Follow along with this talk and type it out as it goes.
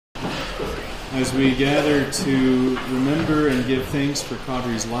As we gather to remember and give thanks for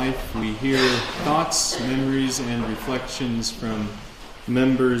Qadrey's life, we hear thoughts, memories, and reflections from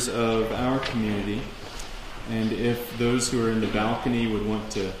members of our community. And if those who are in the balcony would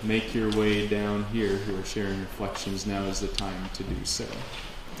want to make your way down here who are sharing reflections, now is the time to do so.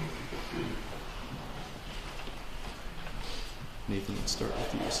 Nathan, let's start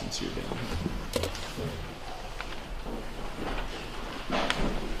with you since you're down here.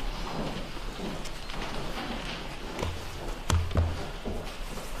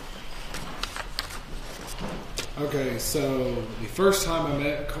 Okay, so the first time I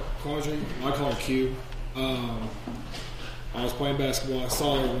met Qadrey, I call her Q. I was playing basketball. I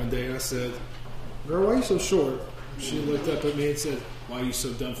saw her one day and I said, "Girl, why are you so short?" She looked up at me and said, "Why are you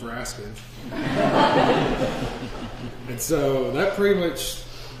so dumb for asking?" And so that pretty much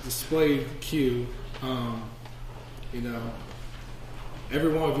displayed Q. You know,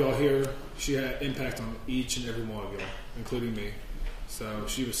 every one of y'all here, she had impact on each and every one of y'all, including me. So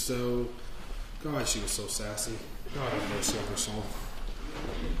she was so, God, she was so sassy. God have mercy on her soul.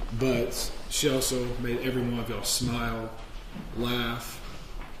 But she also made every one of y'all smile, laugh.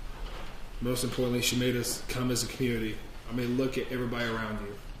 Most importantly, she made us come as a community. I mean, look at everybody around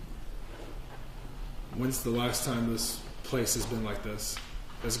you. When's the last time this place has been like this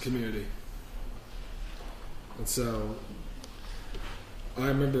as a community? And so I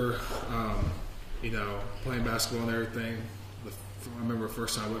remember, you know, playing basketball and everything. I remember the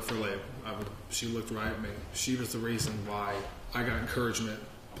first time I went for a layup. She looked right at me. She was the reason why I got encouragement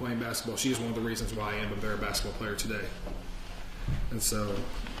playing basketball. She is one of the reasons why I am a better basketball player today. And so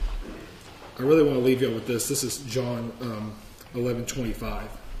I really want to leave you with this. This is John 11:25. It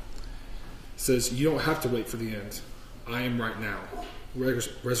says, "You don't have to wait for the end. I am right now,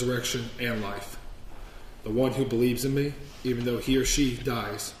 resurrection and life. The one who believes in me, even though he or she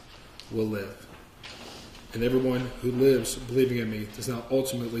dies, will live. And everyone who lives believing in me does not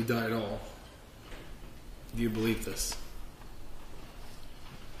ultimately die at all." Do you believe this?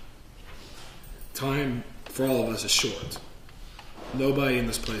 Time for all of us is short. Nobody in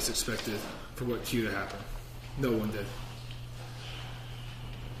this place expected for what Q to happen. No one did.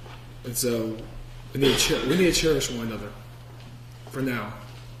 And so we need to cherish one another for now,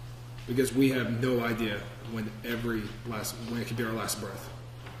 because we have no idea when it could be our last breath.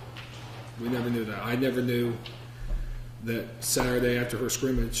 We never knew that. I never knew that Saturday after her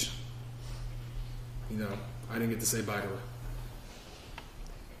scrimmage, you know, I didn't get to say bye to her.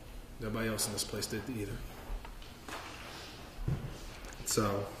 Nobody else in this place did either.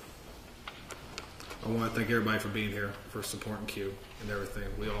 So I want to thank everybody for being here, for supporting Q and everything.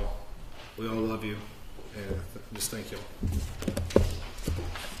 We all love you, and just thank you.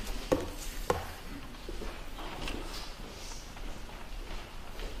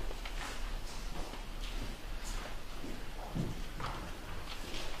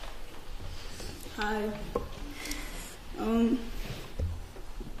 Hi.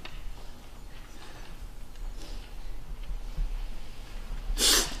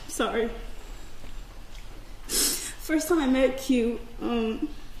 Sorry. First time I met Q,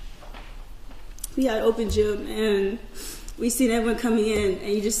 we had open gym and we seen everyone coming in,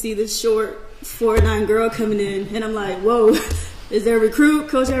 and you just see this short 4'9" girl coming in, and I'm like, whoa, is there a recruit?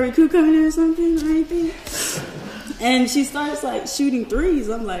 Coach had a recruit coming in or something or anything? And she starts like shooting threes.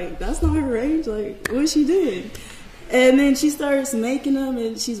 I'm like, that's not her range. Like, what she did? And then she starts making them,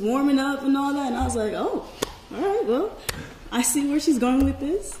 and she's warming up and all that. And I was like, oh, all right, well, I see where she's going with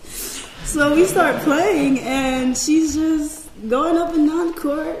this. So we start playing, and she's just going up and down the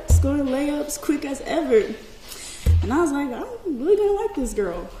court, scoring layups quick as ever. And I was like, I'm really gonna like this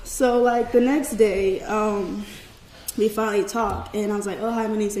girl. So like the next day, we finally talked, and I was like, oh, hi,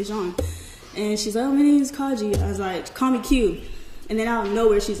 my name's Sejan. And she's like, oh, my name is Qadrey. I was like, call me Q. And then out of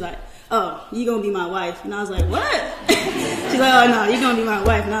nowhere, she's like, oh, you gonna be my wife. And I was like, what? She's like, oh, no, you're gonna be my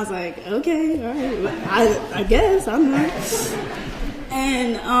wife. And I was like, okay, all right, I guess, I don't know.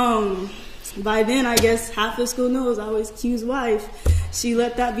 And by then, I guess half the school knows I was Q's wife. She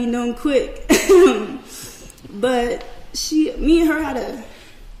let that be known quick. But me and her had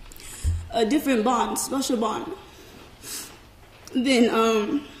a different bond, special bond,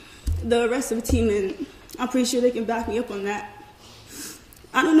 than the rest of the team, and I'm pretty sure they can back me up on that.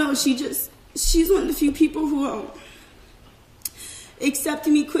 I don't know, she's one of the few people who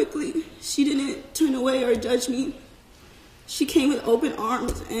accepted me quickly. She didn't turn away or judge me. She came with open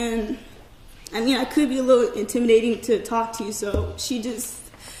arms, and I mean, I could be a little intimidating to talk to, so she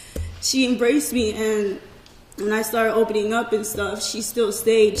embraced me, and when I started opening up and stuff, she still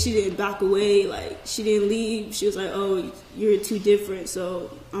stayed. She didn't back away. Like, she didn't leave. She was like, oh, you're too different, so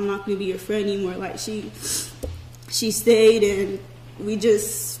I'm not going to be your friend anymore. Like, she stayed, and we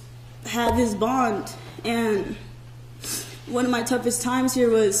just had this bond. And one of my toughest times here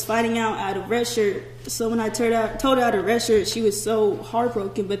was finding out I had a red shirt. So when I told her I had a red shirt, she was so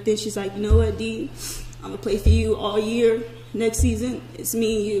heartbroken. But then she's like, you know what, D? I'm going to play for you all year. Next season, it's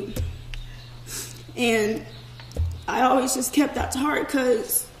me and you. And I always just kept that to heart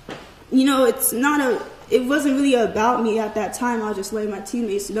because, you know, it wasn't really about me at that time. I was just letting my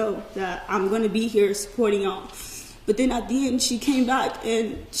teammates know that I'm going to be here supporting y'all. But then at the end, she came back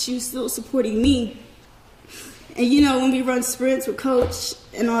and she was still supporting me. And, you know, when we run sprints with Coach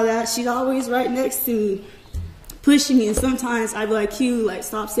and all that, she's always right next to me, pushing me. And sometimes I'd be like, Q, like,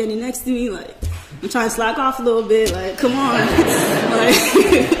 stop standing next to me. Like, I'm trying to slack off a little bit. Like, come on.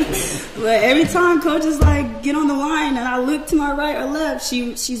 But every time Coach is like, get on the line, and I look to my right or left,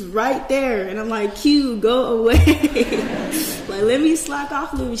 she's right there. And I'm like, Q, go away. Like, let me slack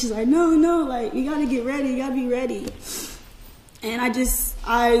off a little bit. She's like, no, like, you got to get ready. You got to be ready. And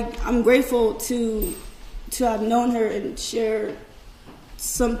I'm grateful to have known her and share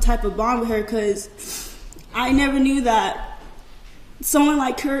some type of bond with her, because I never knew that someone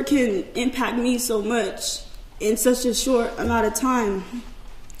like her can impact me so much in such a short amount of time.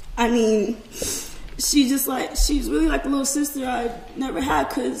 I mean, she's really like the little sister I never had,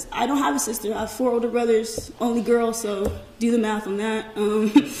 because I don't have a sister. I have 4 older brothers, only girl, so do the math on that.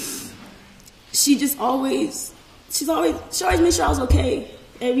 She always made sure I was okay.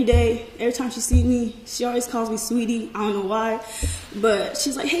 Every day, every time she sees me, she always calls me sweetie. I don't know why, but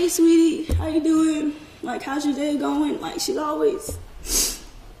she's like, hey, sweetie, how you doing? Like, how's your day going? Like, she always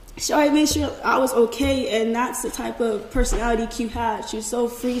made sure I was okay, and that's the type of personality Q had. She was so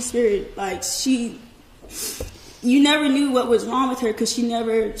free-spirited. Like, you never knew what was wrong with her, because she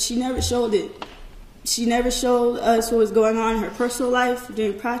never showed it. She never showed us what was going on in her personal life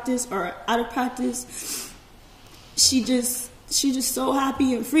during practice or out of practice. She's just so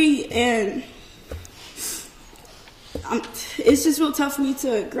happy and free, and it's just real tough for me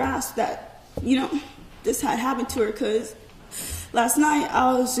to grasp that, you know, this had happened to her, because last night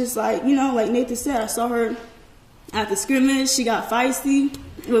I was just like, you know, like Nathan said, I saw her at the scrimmage. She got feisty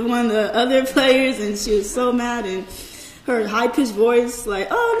with one of the other players, and she was so mad, and her high-pitched voice, like,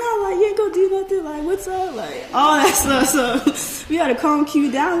 oh, no, like, you ain't gonna do nothing, like, what's up, like, all that stuff. So we had to calm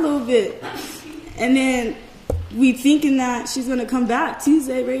Q down a little bit, and then we thinking that she's going to come back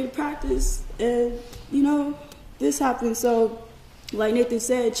Tuesday ready to practice, and, you know, this happened. So, like Nathan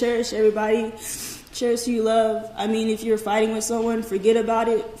said, cherish everybody, cherish who you love. I mean, if you're fighting with someone, forget about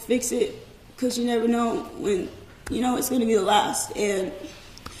it, fix it, because you never know when, you know, it's going to be the last. And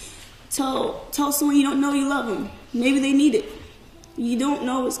tell someone you don't know you love them. Maybe they need it. You don't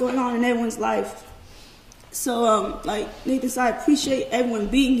know what's going on in everyone's life. So, like Nathan said, I appreciate everyone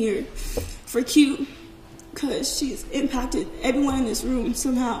being here for Q, because she's impacted everyone in this room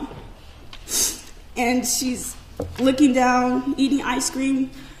somehow. And she's looking down, eating ice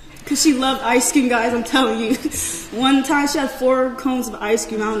cream, because she loved ice cream, guys, I'm telling you. One time she had 4 cones of ice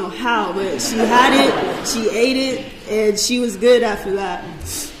cream, I don't know how, but she had it, she ate it, and she was good after that.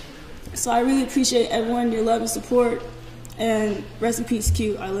 So I really appreciate everyone, your love and support, and rest in peace,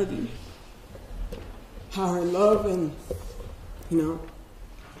 Q, I love you. How her love and, you know,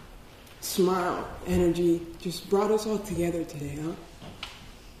 smile, energy just brought us all together today, huh?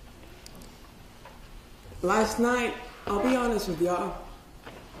 Last night, I'll be honest with y'all,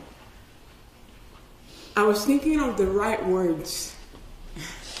 I was thinking of the right words.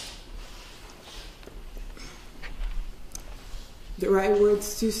 The right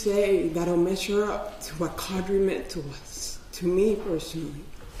words to say that'll measure up to what Qadrey meant to us, to me personally.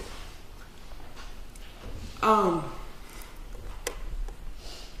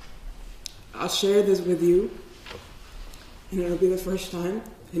 I'll share this with you, and it'll be the first time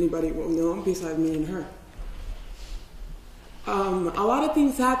anybody will know besides me and her. A lot of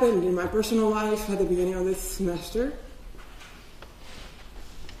things happened in my personal life at the beginning of this semester.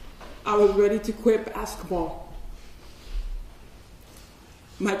 I was ready to quit basketball.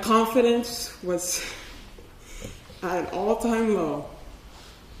 My confidence was at an all-time low.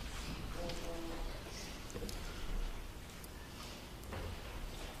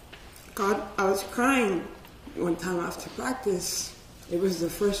 God, I was crying one time after practice. It was the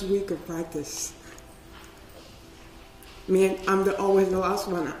first week of practice. I'm always the last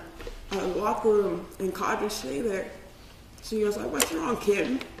one out of the locker room, and Qadrey stayed there. So he was like, "What's wrong,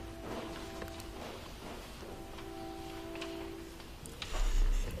 kid?"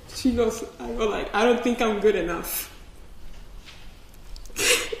 she goes, I go like, I don't think I'm good enough.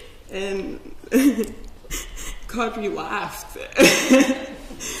 And Qadrey laughed.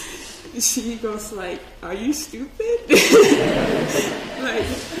 She goes like, are you stupid? Like,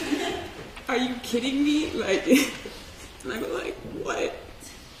 are you kidding me? Like, and I go like, what?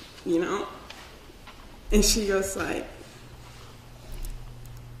 You know? And she goes like,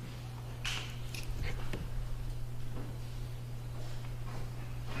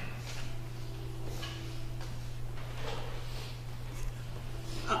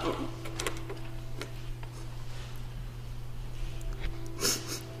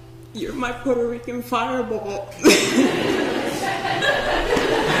 you're my Puerto Rican fireball.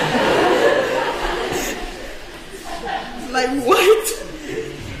 Like, what?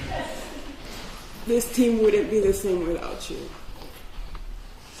 This team wouldn't be the same without you.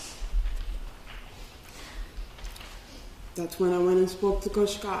 That's when I went and spoke to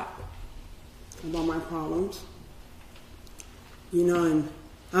Coach Scott about my problems. You know, and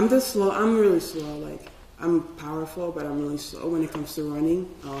I'm really slow. Like, I'm powerful, but I'm really slow when it comes to running.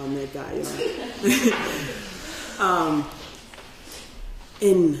 I'll admit that,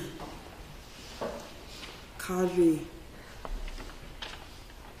 in Qadrey,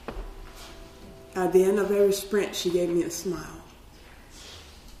 at the end of every sprint, she gave me a smile.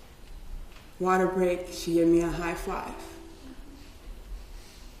 Water break, she gave me a high five.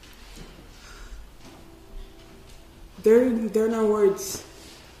 There are no words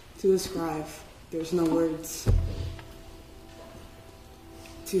to describe. There's no words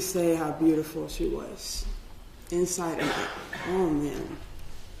to say how beautiful she was, inside and out. Oh man.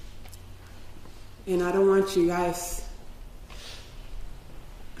 And I don't want you guys,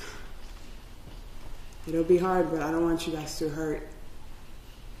 it'll be hard, but I don't want you guys to hurt,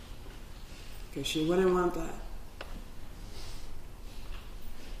 because she wouldn't want that.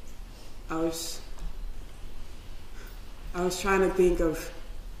 I was trying to think of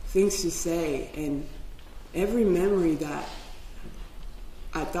things to say, and every memory that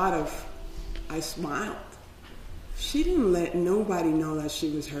I thought of, I smiled. She didn't let nobody know that she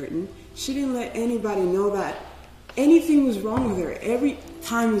was hurting. She didn't let anybody know that anything was wrong with her. Every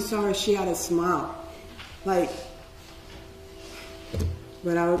time you saw her, she had a smile. Like,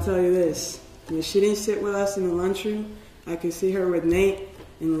 but I will tell you this, when she didn't sit with us in the lunchroom, I could see her with Nate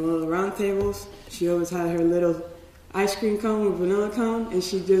in the little round tables. She always had her little ice cream cone with vanilla cone, and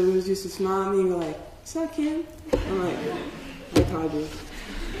she just used to smile at me and go like, "What's up, Kim?" I'm like, I called you.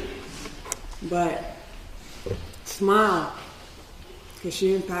 But smile, because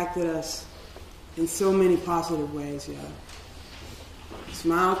she impacted us in so many positive ways, yeah.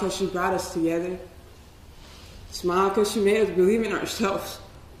 Smile because she brought us together. Smile because she made us believe in ourselves.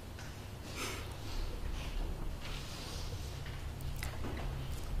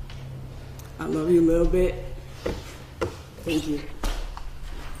 I love you a little bit. Thank you.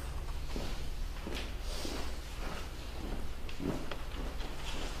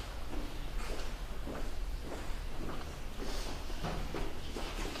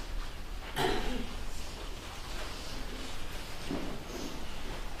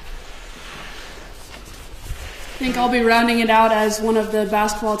 I think I'll be rounding it out as one of the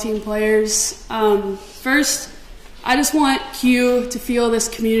basketball team players. First, I just want Q to feel this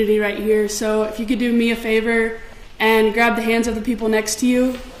community right here. So if you could do me a favor and grab the hands of the people next to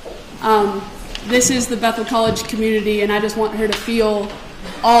you. This is the Bethel College community, and I just want her to feel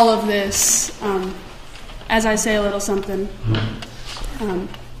all of this as I say a little something. The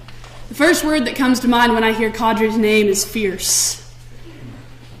first word that comes to mind when I hear Qadrey's name is fierce.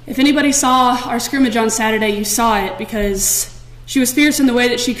 If anybody saw our scrimmage on Saturday, you saw it, because she was fierce in the way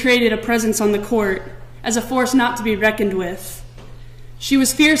that she created a presence on the court as a force not to be reckoned with. She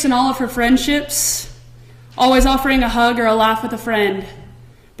was fierce in all of her friendships, always offering a hug or a laugh with a friend.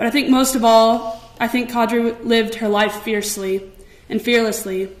 But I think most of all, I think Qadrey lived her life fiercely and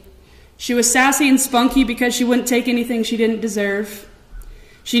fearlessly. She was sassy and spunky because she wouldn't take anything she didn't deserve.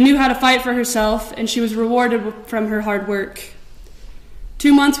 She knew how to fight for herself, and she was rewarded from her hard work.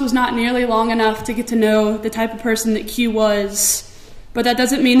 2 months was not nearly long enough to get to know the type of person that Q was, but that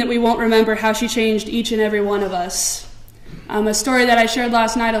doesn't mean that we won't remember how she changed each and every one of us. A story that I shared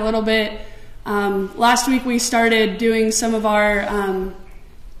last night a little bit. Last week we started doing some of our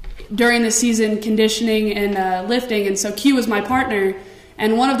during the season conditioning and lifting, and so Q was my partner,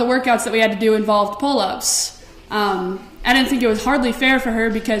 and one of the workouts that we had to do involved pull-ups. I didn't think it was hardly fair for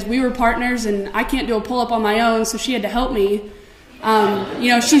her because we were partners and I can't do a pull-up on my own, so she had to help me.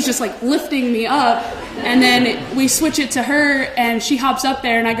 She's just like lifting me up, and then we switch it to her and she hops up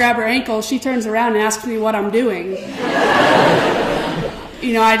there and I grab her ankle. She turns around and asks me what I'm doing.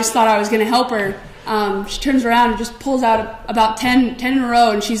 I just thought I was going to help her. She turns around and just pulls out about 10 in a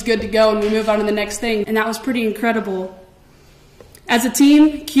row, and she's good to go, and we move on to the next thing. And that was pretty incredible. As a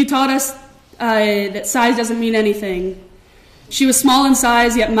team, Q taught us that size doesn't mean anything. She was small in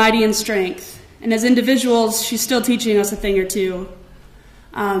size, yet mighty in strength. And as individuals, she's still teaching us a thing or two.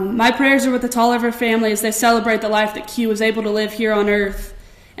 My prayers are with the Tolliver family as they celebrate the life that Q was able to live here on earth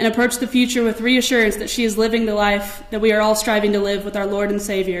and approach the future with reassurance that she is living the life that we are all striving to live with our Lord and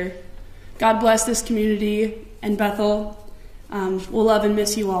Savior. God bless this community and Bethel. We'll love and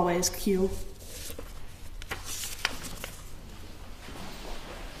miss you always, Q.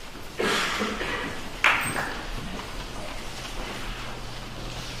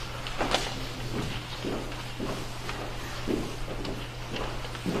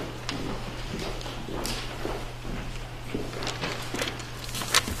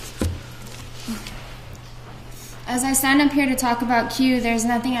 As I stand up here to talk about Q, there's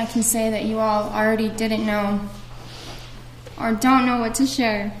nothing I can say that you all already didn't know or don't know what to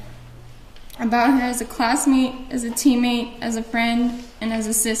share about her as a classmate, as a teammate, as a friend, and as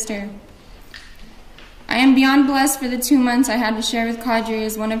a sister. I am beyond blessed for the 2 months I had to share with Qadrey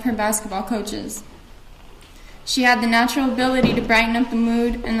as one of her basketball coaches. She had the natural ability to brighten up the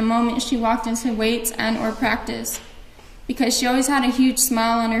mood and the moment she walked into weights and or practice, because she always had a huge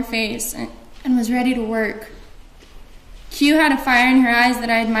smile on her face and was ready to work. Q had a fire in her eyes that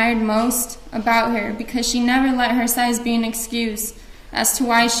I admired most about her, because she never let her size be an excuse as to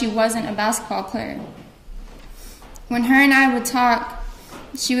why she wasn't a basketball player. When her and I would talk,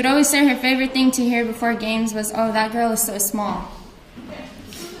 she would always say her favorite thing to hear before games was, "Oh, that girl is so small."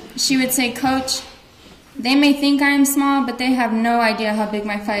 She would say, "Coach, they may think I am small, but they have no idea how big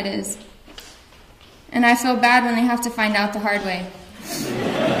my fight is. And I feel bad when they have to find out the hard way."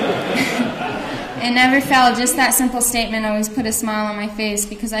 It never failed. Just that simple statement always put a smile on my face,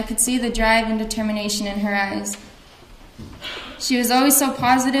 because I could see the drive and determination in her eyes. She was always so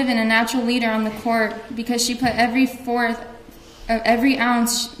positive and a natural leader on the court, because she put every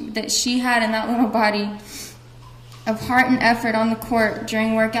ounce that she had in that little body of heart and effort on the court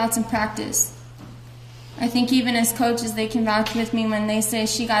during workouts and practice. I think even as coaches, they can vouch with me when they say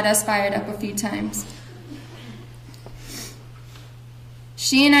she got us fired up a few times.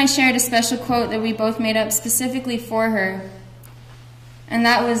 She and I shared a special quote that we both made up specifically for her, and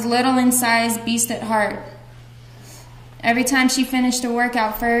that was, "Little in size, beast at heart." Every time she finished a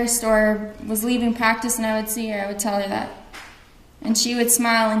workout first or was leaving practice and I would see her, I would tell her that. And she would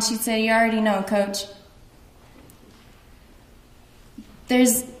smile and she'd say, "You already know, Coach."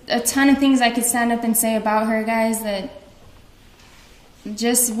 There's a ton of things I could stand up and say about her, guys, that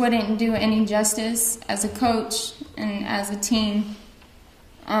just wouldn't do any justice as a coach and as a team.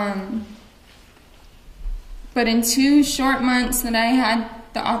 But in 2 short months that I had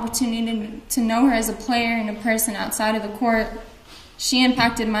the opportunity to know her as a player and a person outside of the court, she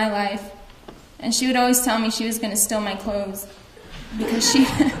impacted my life. And she would always tell me she was going to steal my clothes, because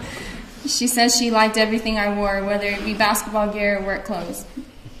she says she liked everything I wore, whether it be basketball gear or work clothes.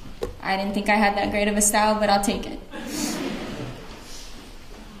 I didn't think I had that great of a style, but I'll take it.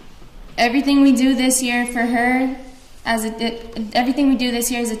 Everything we do this year for her, everything we do this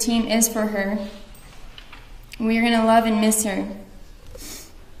year as a team is for her. We're going to love and miss her.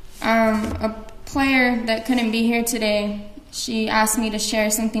 A player that couldn't be here today, she asked me to share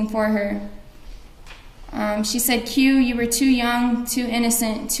something for her. She said, "Q, you were too young, too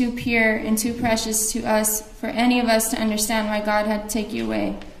innocent, too pure, and too precious to us for any of us to understand why God had to take you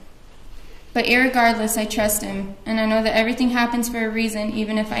away. But irregardless, I trust him, and I know that everything happens for a reason,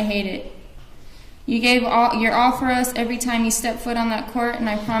 even if I hate it. You gave your all for us every time you stepped foot on that court, and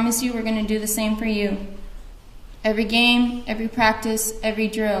I promise you we're going to do the same for you. Every game, every practice, every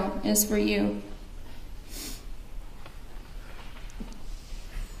drill is for you."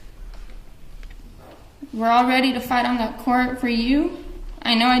 We're all ready to fight on that court for you.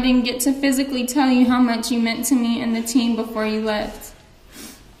 I know I didn't get to physically tell you how much you meant to me and the team before you left.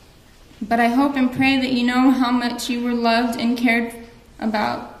 But I hope and pray that you know how much you were loved and cared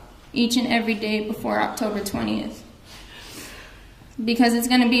about each and every day before October 20th. Because it's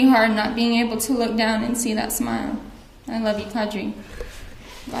going to be hard not being able to look down and see that smile. I love you, Qadrey.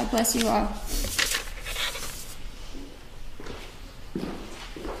 God bless you all.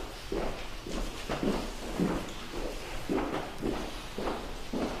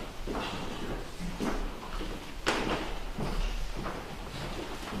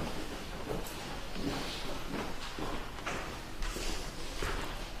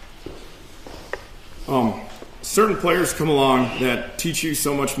 Certain players come along that teach you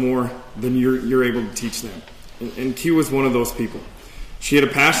so much more than you're able to teach them. And Q was one of those people. She had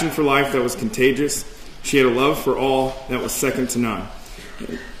a passion for life that was contagious. She had a love for all that was second to none.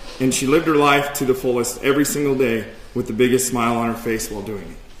 And she lived her life to the fullest every single day with the biggest smile on her face while doing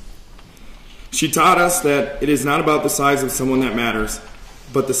it. She taught us that it is not about the size of someone that matters,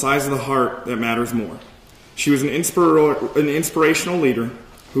 but the size of the heart that matters more. She was an inspirational leader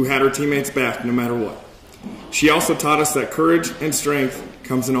who had her teammates back no matter what. She also taught us that courage and strength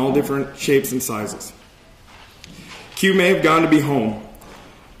comes in all different shapes and sizes. Q may have gone to be home,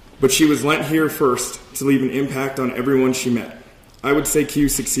 but she was lent here first to leave an impact on everyone she met. I would say Q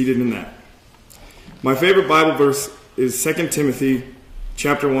succeeded in that. My favorite Bible verse is 2 Timothy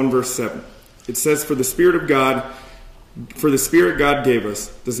chapter 1, verse 7. It says, For the Spirit God gave us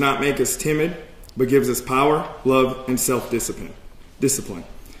does not make us timid, but gives us power, love, and self-discipline.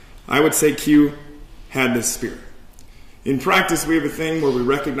 I would say Q had this spirit. In practice, we have a thing where we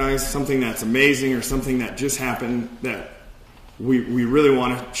recognize something that's amazing or something that just happened that we really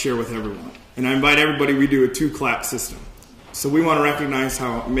want to share with everyone. And I invite everybody, we do a 2-clap system. So we want to recognize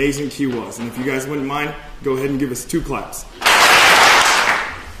how amazing Q was. And if you guys wouldn't mind, go ahead and give us 2 claps.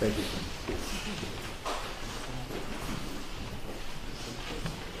 Thank you.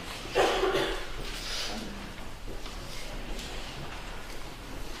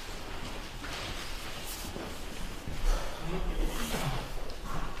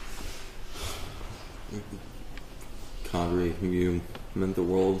 Qadrey, you meant the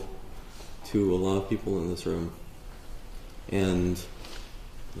world to a lot of people in this room, and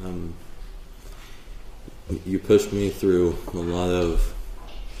you pushed me through a lot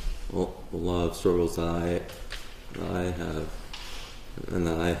of struggles that I have and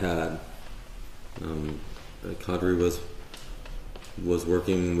that I had. Qadrey was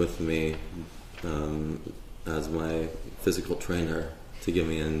working with me as my physical trainer to get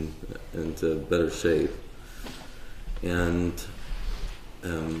me into better shape. And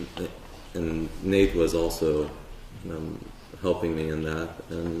Nate was also helping me in that.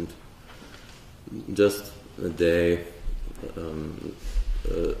 And just a day,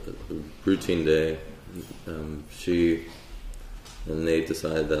 a routine day, she and Nate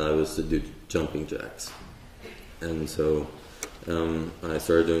decided that I was to do jumping jacks. And so I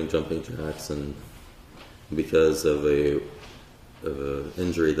started doing jumping jacks, and because of a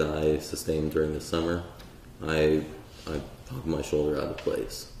injury that I sustained during the summer, I popped my shoulder out of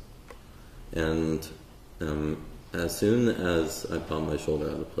place. And as soon as I popped my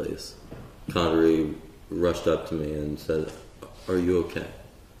shoulder out of place, Qadrey rushed up to me and said, "Are you okay?"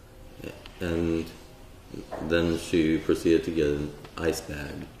 And then she proceeded to get an ice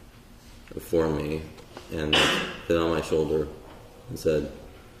bag for me and put it on my shoulder and said,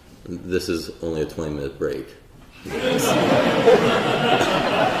 "This is only a 20-minute break."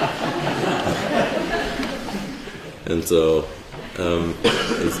 And so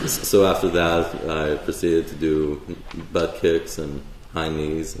after that, I proceeded to do butt kicks and high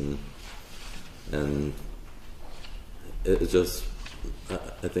knees, and it just,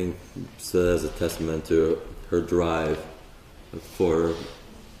 I think, stood as a testament to her drive for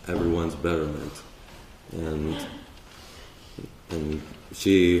everyone's betterment. And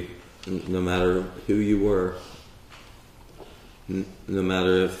she, no matter who you were, no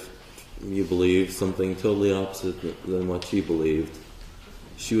matter if you believed something totally opposite than what she believed,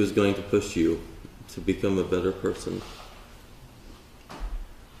 she was going to push you to become a better person.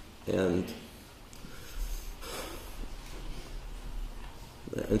 And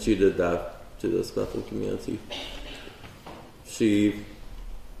she did that to this Bethel community. She,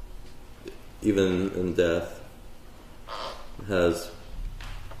 even in death, has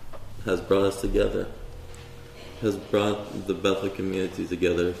brought us together, has brought the Bethel community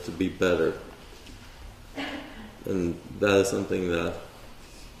together to be better. And that is something that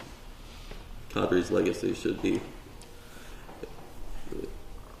Qadrey's legacy should be,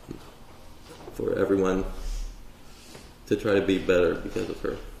 for everyone to try to be better because of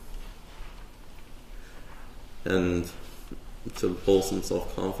her, and to pull some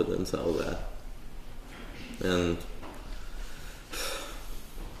self-confidence out of that. And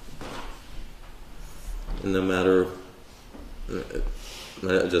no matter,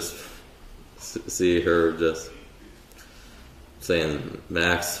 I just see her just saying,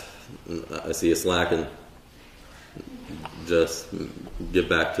 "Max, I see you slacking. Just get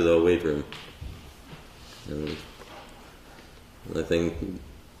back to the weight room." And I think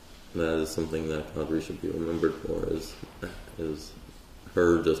that is something that Qadrey should be remembered for, is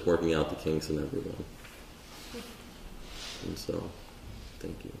her just working out the kinks in everyone. And so,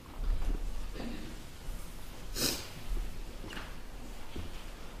 thank you.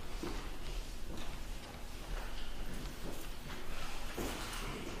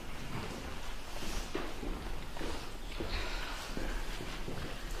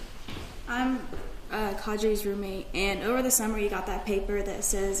 Qadrey's roommate, and over the summer you got that paper that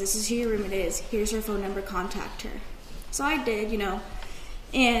says, this is who your roommate is, here's her phone number, contact her. So I did,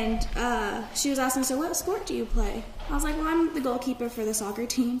 and she was asking, so what sport do you play? I was like, well, I'm the goalkeeper for the soccer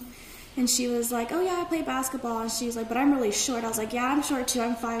team. And she was like, oh yeah, I play basketball. And she was like, but I'm really short. I was like, yeah, I'm short too,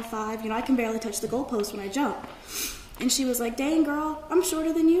 I'm 5'5", I can barely touch the goalpost when I jump. And she was like, dang girl, I'm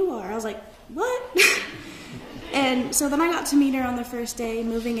shorter than you are. I was like, what? And so then I got to meet her on the first day,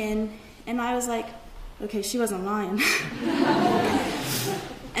 moving in, and I was like, okay, she wasn't lying.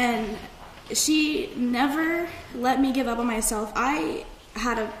 And she never let me give up on myself. I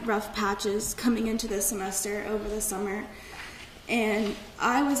had a rough patches coming into this semester over the summer, and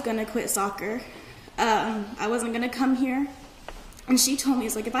I was going to quit soccer. I wasn't going to come here. And she told me,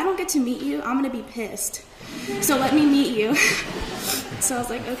 it's like, if I don't get to meet you, I'm going to be pissed. So let me meet you. So I was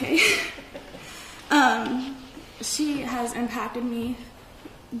like, okay. She has impacted me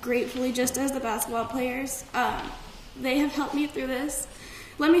gratefully, just as the basketball players. They have helped me through this.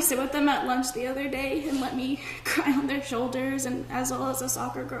 Let me sit with them at lunch the other day and let me cry on their shoulders, and as well as the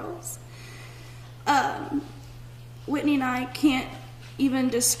soccer girls. Whitney and I can't even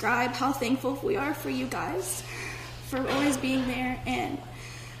describe how thankful we are for you guys, for always being there. And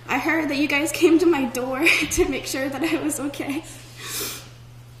I heard that you guys came to my door to make sure that I was okay.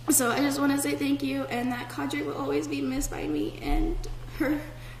 So I just want to say thank you, and that Qadrey will always be missed by me and her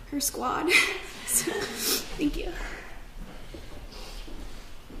squad. So, thank you.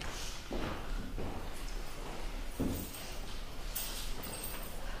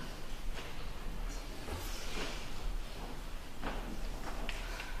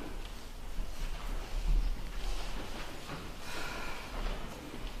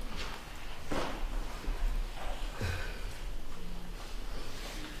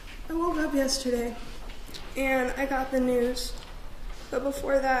 I woke up yesterday and I got the news, but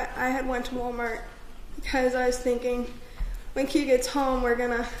before that I had went to Walmart because I was thinking when Q gets home we're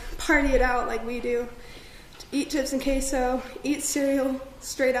gonna party it out like we do. Eat chips and queso, eat cereal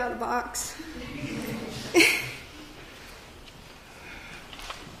straight out of the box. And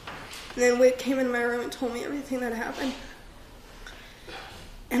then Whit came in my room and told me everything that happened.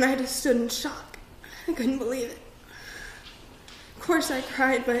 And I just stood in shock. I couldn't believe it. Of course I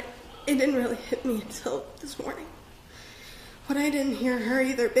cried, but it didn't really hit me until this morning, when I didn't hear her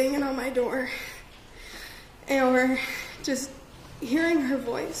either banging on my door or just hearing her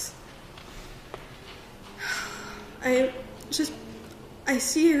voice. I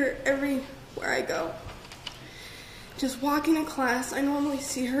see her everywhere I go. Just walking to class, I normally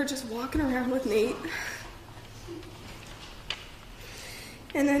see her just walking around with Nate.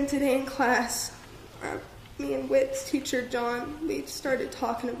 And then today in class, me and Whit's teacher, John, we started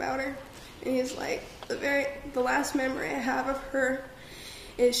talking about her. And he's like, the last memory I have of her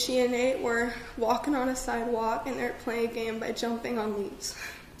is she and Nate were walking on a sidewalk and they're playing a game by jumping on leaves.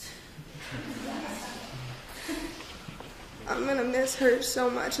 I'm gonna miss her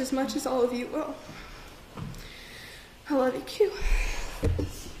so much as all of you will. I love you, Q.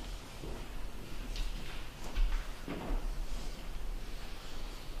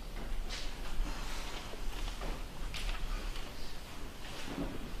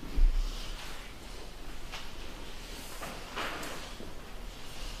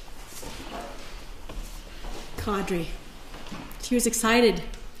 Qadrey. She was excited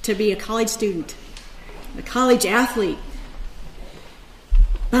to be a college student, a college athlete,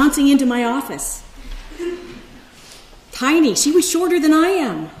 bouncing into my office. Tiny, she was shorter than I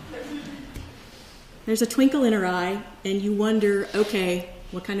am. There's a twinkle in her eye, and you wonder, okay,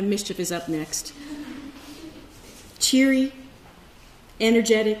 what kind of mischief is up next? Cheery,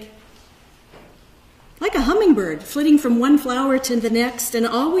 energetic, like a hummingbird, flitting from one flower to the next and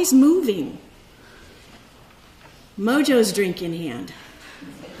always moving. Mojo's drink in hand.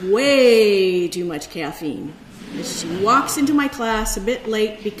 Way too much caffeine. As she walks into my class a bit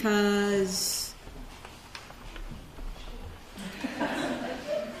late because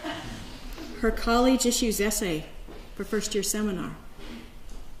her college issues essay for first-year seminar.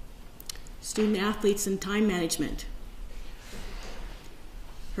 Student athletes and time management.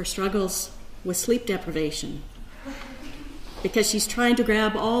 Her struggles with sleep deprivation because she's trying to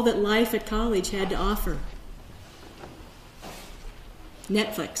grab all that life at college had to offer.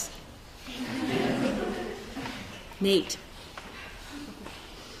 Netflix. Nate.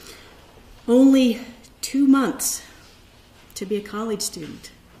 Only 2 months to be a college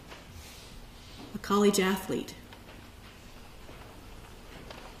student, a college athlete.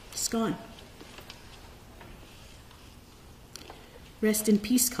 It's gone. Rest in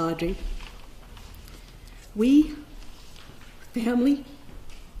peace, Qadrey. We, family,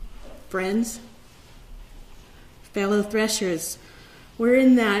 friends, Fellow threshers, we're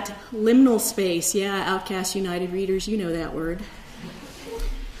in that liminal space. Yeah, Outcast United readers, you know that word.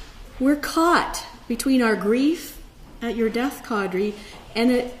 We're caught between our grief at your death, Qadrey,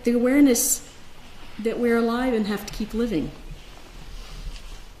 and the awareness that we're alive and have to keep living.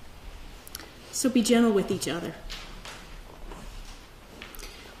 So be gentle with each other.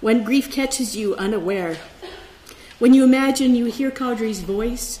 When grief catches you unaware, when you imagine you hear Qadrey's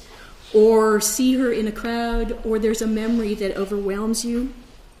voice, or see her in a crowd, or there's a memory that overwhelms you,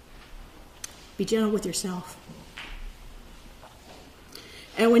 be gentle with yourself.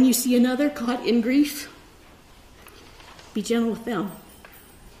 And when you see another caught in grief, be gentle with them.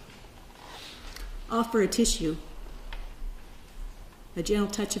 Offer a tissue, a gentle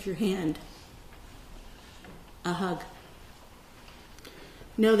touch of your hand, a hug.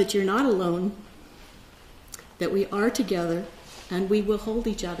 Know that you're not alone, that we are together, and we will hold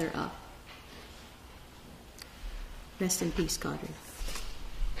each other up. Rest in peace, Qadrey.